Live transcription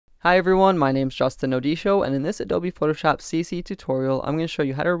Hi everyone, my name is Justin Odisho, and in this Adobe Photoshop CC tutorial, I'm going to show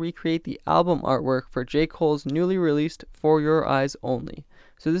you how to recreate the album artwork for J. Cole's newly released For Your Eyes Only.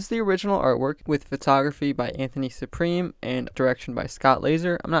 So this is the original artwork with photography by Anthony Supreme and direction by Scott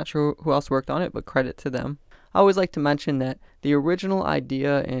Laser. I'm not sure who else worked on it, but credit to them. I always like to mention that the original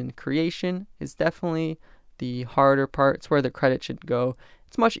idea and creation is definitely the harder part. It's where the credit should go.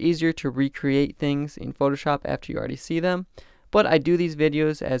 It's much easier to recreate things in Photoshop after you already see them. But I do these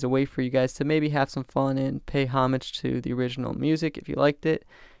videos as a way for you guys to maybe have some fun and pay homage to the original music if you liked it,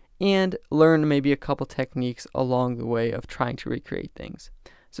 and learn maybe a couple techniques along the way of trying to recreate things.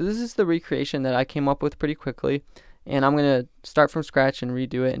 So this is the recreation that I came up with pretty quickly, and I'm going to start from scratch and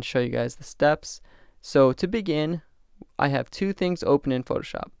redo it and show you guys the steps. So to begin, I have two things open in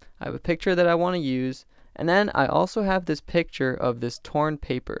Photoshop. I have a picture that I want to use, and then I also have this picture of this torn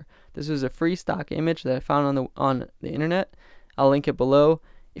paper. This was a free stock image that I found on the internet. I'll link it below.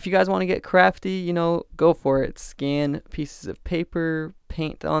 If you guys want to get crafty, go for it. Scan pieces of paper,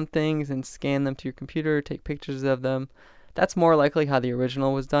 paint on things, and scan them to your computer, take pictures of them. That's more likely how the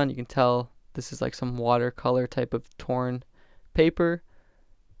original was done. You can tell this is like some watercolor type of torn paper.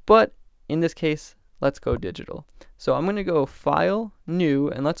 But in this case, let's go digital. So I'm going to go File, New,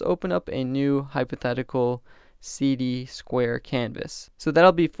 and let's open up a new hypothetical CD square canvas. So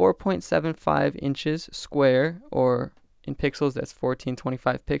that'll be 4.75 inches square, or in pixels, that's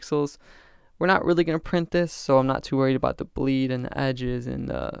 1425 pixels. We're not really going to print this, so I'm not too worried about the bleed and the edges and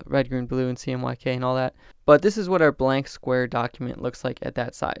the red, green, blue, and CMYK and all that. But this is what our blank square document looks like at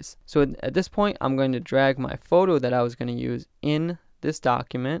that size. So at this point, I'm going to drag my photo that I was going to use in this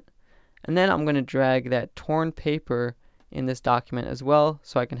document, and then I'm going to drag that torn paper in this document as well,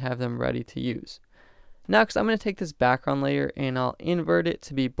 so I can have them ready to use. Next, I'm going to take this background layer and I'll invert it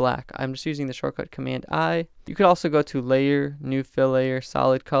to be black. I'm just using the shortcut Command I. You could also go to Layer, New Fill Layer,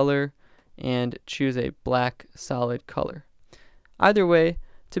 Solid Color, and choose a black solid color. Either way,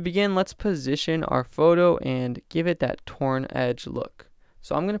 to begin, let's position our photo and give it that torn edge look.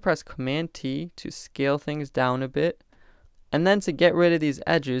 So I'm going to press Command T to scale things down a bit. And then to get rid of these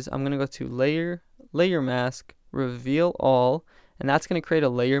edges, I'm going to go to Layer, Layer Mask, Reveal All, and that's going to create a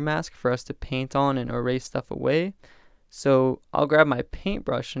layer mask for us to paint on and erase stuff away. So I'll grab my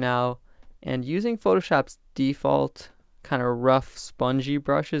paintbrush now, and using Photoshop's default kind of rough spongy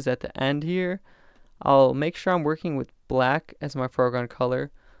brushes at the end here, I'll make sure I'm working with black as my foreground color.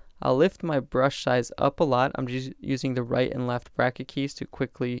 I'll lift my brush size up a lot. I'm just using the right and left bracket keys to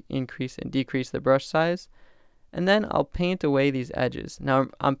quickly increase and decrease the brush size. And then I'll paint away these edges. Now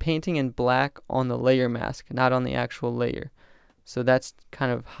I'm painting in black on the layer mask, not on the actual layer. So that's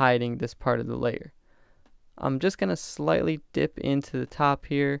kind of hiding this part of the layer. I'm just going to slightly dip into the top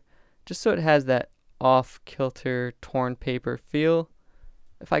here, just so it has that off-kilter torn paper feel.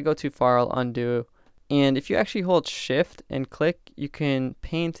 If I go too far, I'll undo. And if you actually hold Shift and click, you can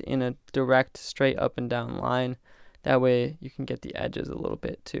paint in a direct straight up and down line. That way you can get the edges a little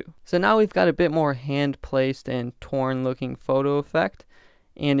bit too. So now we've got a bit more hand-placed and torn-looking photo effect.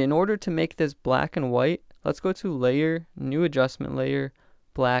 And in order to make this black and white, let's go to Layer, New Adjustment Layer,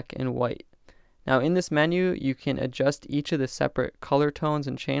 Black and White. Now in this menu, you can adjust each of the separate color tones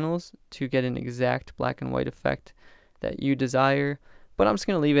and channels to get an exact black and white effect that you desire. But I'm just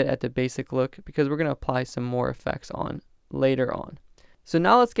going to leave it at the basic look because we're going to apply some more effects on later on. So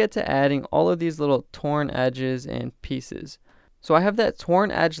now let's get to adding all of these little torn edges and pieces. So I have that torn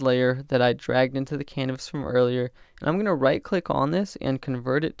edge layer that I dragged into the canvas from earlier, and I'm going to right click on this and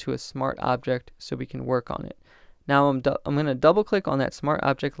convert it to a smart object so we can work on it. Now I'm going to double click on that smart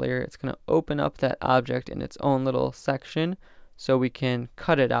object layer. It's going to open up that object in its own little section so we can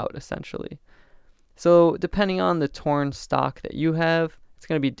cut it out essentially. So depending on the torn stock that you have, it's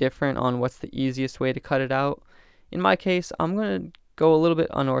going to be different on what's the easiest way to cut it out. In my case, I'm going to go a little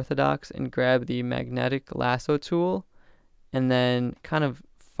bit unorthodox and grab the magnetic lasso tool and then kind of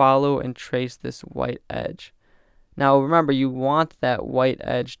follow and trace this white edge. Now remember, you want that white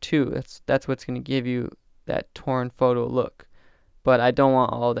edge too. That's what's going to give you that torn photo look. But I don't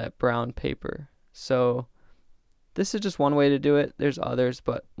want all that brown paper. So this is just one way to do it. There's others,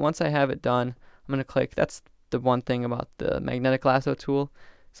 but once I have it done, I'm going to click. That's the one thing about the magnetic lasso tool.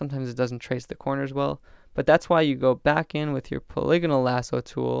 Sometimes it doesn't trace the corners well, but that's why you go back in with your polygonal lasso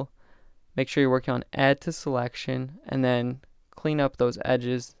tool. Make sure you're working on Add to Selection, and then clean up those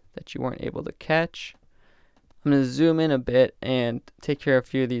edges that you weren't able to catch. I'm going to zoom in a bit and take care of a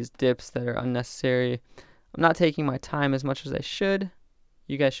few of these dips that are unnecessary. I'm not taking my time as much as I should.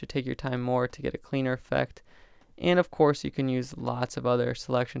 You guys should take your time more to get a cleaner effect. And of course, you can use lots of other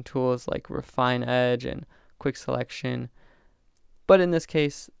selection tools like Refine Edge and Quick Selection. But in this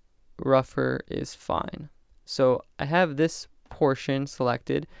case, rougher is fine. So I have this portion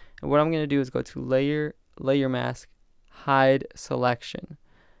selected, and what I'm going to do is go to layer, layer mask, hide selection.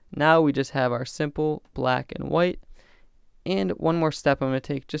 Now we just have our simple black and white. And one more step I'm going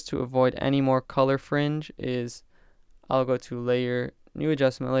to take just to avoid any more color fringe is I'll go to layer, new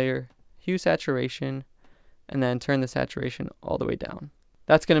adjustment layer, hue saturation, and then turn the saturation all the way down.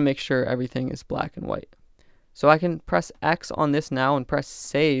 That's going to make sure everything is black and white. So I can press X on this now and press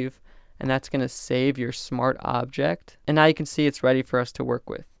save, and that's going to save your smart object. And now you can see it's ready for us to work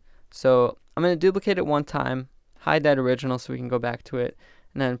with. So I'm going to duplicate it one time, hide that original so we can go back to it,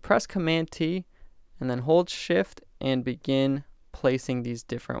 and then press Command T, and then hold Shift and begin placing these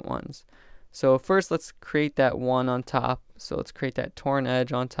different ones. So first let's create that one on top. So let's create that torn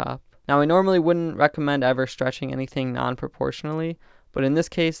edge on top. Now I normally wouldn't recommend ever stretching anything non-proportionally, but in this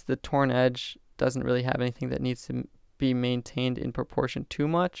case the torn edge doesn't really have anything that needs to be maintained in proportion too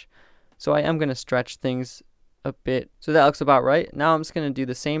much. So I am going to stretch things a bit. So that looks about right. Now I'm just going to do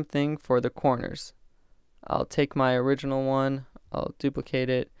the same thing for the corners. I'll take my original one, I'll duplicate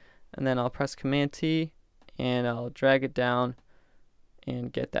it, and then I'll press Command T and I'll drag it down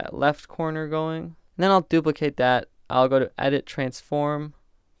and get that left corner going. And then I'll duplicate that. I'll go to Edit, Transform,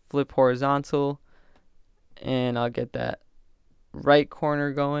 Flip Horizontal, and I'll get that right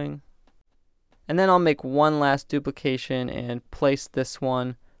corner going. And then I'll make one last duplication and place this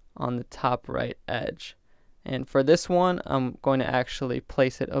one on the top right edge. And for this one, I'm going to actually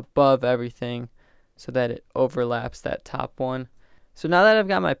place it above everything so that it overlaps that top one. So now that I've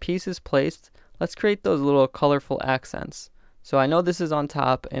got my pieces placed, let's create those little colorful accents. So I know this is on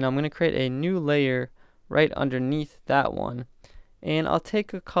top, and I'm going to create a new layer right underneath that one. And I'll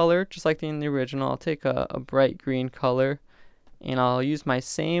take a color, just like in the original, I'll take a bright green color, and I'll use my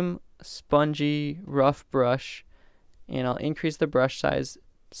same spongy rough brush, and I'll increase the brush size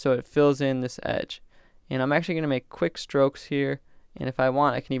so it fills in this edge. And I'm actually going to make quick strokes here, and if I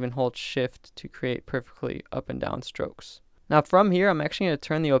want I can even hold Shift to create perfectly up and down strokes. Now from here I'm actually going to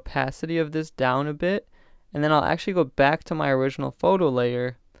turn the opacity of this down a bit, and then I'll actually go back to my original photo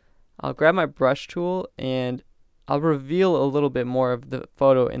layer. I'll grab my brush tool and I'll reveal a little bit more of the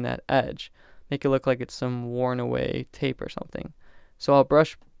photo in that edge, make it look like it's some worn away tape or something. So I'll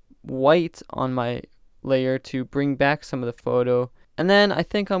brush white on my layer to bring back some of the photo, and then I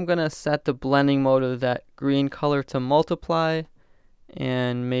think I'm gonna set the blending mode of that green color to multiply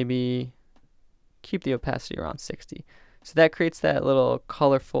and maybe keep the opacity around 60. So that creates that little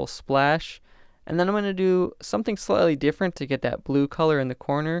colorful splash. And then I'm going to do something slightly different to get that blue color in the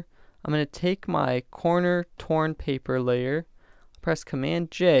corner. I'm going to take my corner torn paper layer, press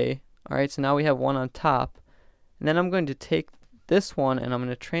Command J. Alright, so now we have one on top. And then I'm going to take this one and I'm going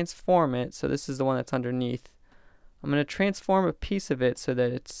to transform it. So this is the one that's underneath. I'm going to transform a piece of it so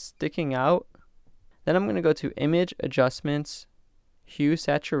that it's sticking out. Then I'm going to go to Image, Adjustments, Hue,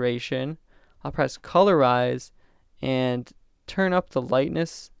 Saturation. I'll press Colorize and turn up the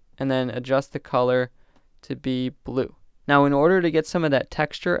lightness and then adjust the color to be blue. Now in order to get some of that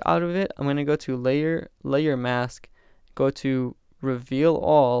texture out of it, I'm going to go to Layer, Layer Mask, go to Reveal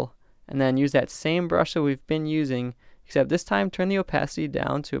All, and then use that same brush that we've been using, except this time turn the opacity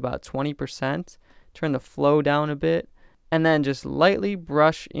down to about 20%, turn the flow down a bit, and then just lightly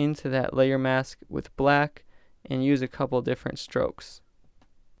brush into that layer mask with black and use a couple different strokes.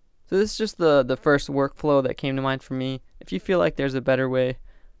 So this is just the first workflow that came to mind for me. If you feel like there's a better way,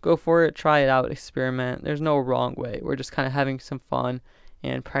 go for it, try it out, experiment. There's no wrong way. We're just kind of having some fun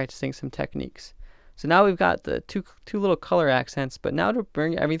and practicing some techniques. So now we've got the two little color accents, but now to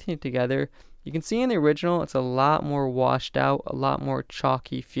bring everything together, you can see in the original it's a lot more washed out, a lot more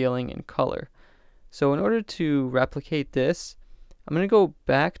chalky feeling in color. So in order to replicate this, I'm going to go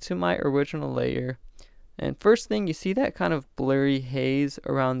back to my original layer. And first thing, you see that kind of blurry haze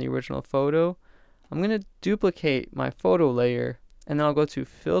around the original photo? I'm going to duplicate my photo layer, and then I'll go to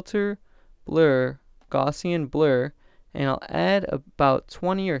Filter, Blur, Gaussian Blur, and I'll add about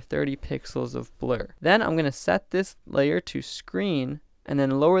 20 or 30 pixels of blur. Then I'm going to set this layer to Screen, and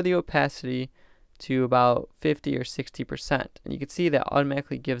then lower the opacity to about 50 or 60%. And you can see that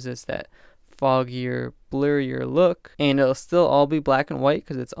automatically gives us that foggier, blurrier look, and it'll still all be black and white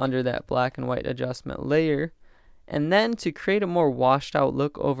because it's under that black and white adjustment layer. And then to create a more washed out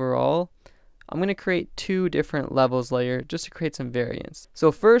look overall, I'm going to create two different levels layer just to create some variance.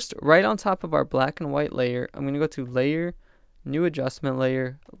 So first, right on top of our black and white layer, I'm going to go to Layer, New Adjustment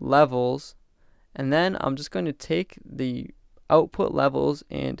Layer, Levels, and then I'm just going to take the output levels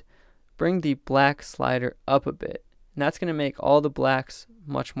and bring the black slider up a bit. And that's going to make all the blacks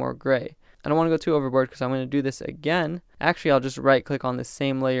much more gray. I don't want to go too overboard because I'm going to do this again. Actually, I'll just right click on the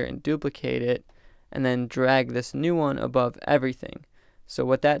same layer and duplicate it, and then drag this new one above everything. So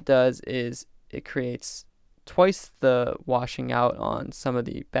what that does is it creates twice the washing out on some of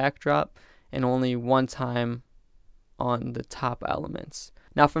the backdrop and only one time on the top elements.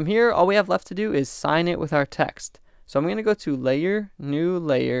 Now from here, all we have left to do is sign it with our text. So I'm going to go to Layer, New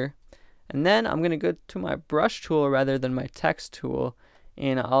Layer, and then I'm going to go to my brush tool rather than my text tool,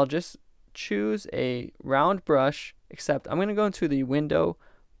 and I'll just choose a round brush, except I'm going to go into the Window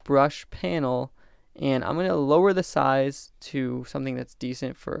Brush panel, and I'm going to lower the size to something that's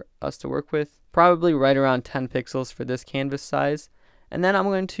decent for us to work with, probably right around 10 pixels for this canvas size. And then I'm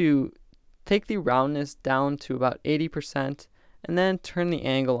going to take the roundness down to about 80%, and then turn the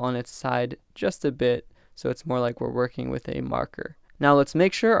angle on its side just a bit so it's more like we're working with a marker. Now let's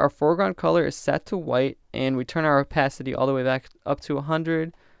make sure our foreground color is set to white, and we turn our opacity all the way back up to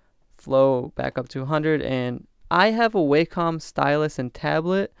 100, flow back up to 100, and I have a Wacom stylus and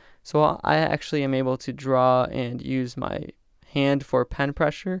tablet, so I actually am able to draw and use my hand for pen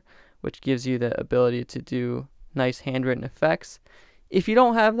pressure, which gives you the ability to do nice handwritten effects. If you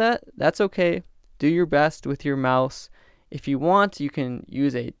don't have that, that's okay. Do your best with your mouse. If you want, you can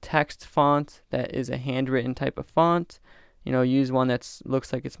use a text font that is a handwritten type of font. You know, use one that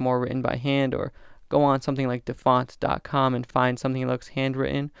looks like it's more written by hand, or go on something like defont.com and find something that looks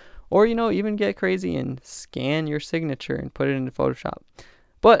handwritten. Or, you know, even get crazy and scan your signature and put it into Photoshop.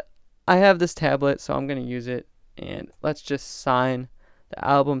 But I have this tablet, so I'm going to use it. And let's just sign the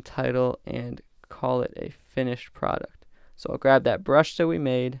album title and call it a finished product. So I'll grab that brush that we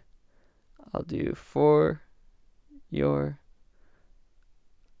made. I'll do For Your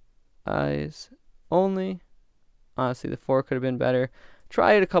Eyes Only. Honestly, the 4 could have been better.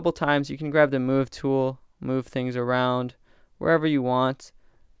 Try it a couple times. You can grab the Move tool, move things around wherever you want.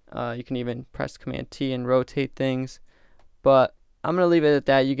 You can even press Command T and rotate things. But I'm going to leave it at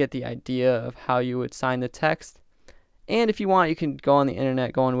that. You get the idea of how you would sign the text. And if you want, you can go on the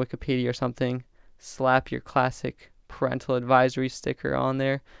internet, go on Wikipedia or something, slap your classic parental advisory sticker on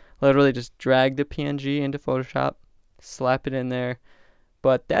there. Literally just drag the PNG into Photoshop, slap it in there.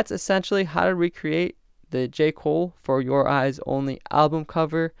 But that's essentially how to recreate the J. Cole For Your Eyes Only album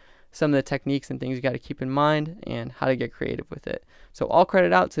cover, some of the techniques and things you got to keep in mind, and how to get creative with it. So all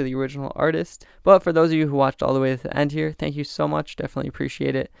credit out to the original artist. But for those of you who watched all the way to the end here, thank you so much. Definitely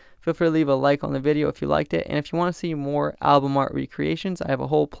appreciate it. Feel free to leave a like on the video if you liked it. And if you want to see more album art recreations, I have a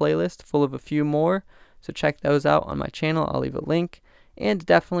whole playlist full of a few more. So check those out on my channel. I'll leave a link. And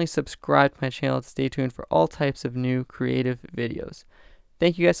definitely subscribe to my channel to stay tuned for all types of new creative videos.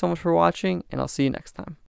 Thank you guys so much for watching, and I'll see you next time.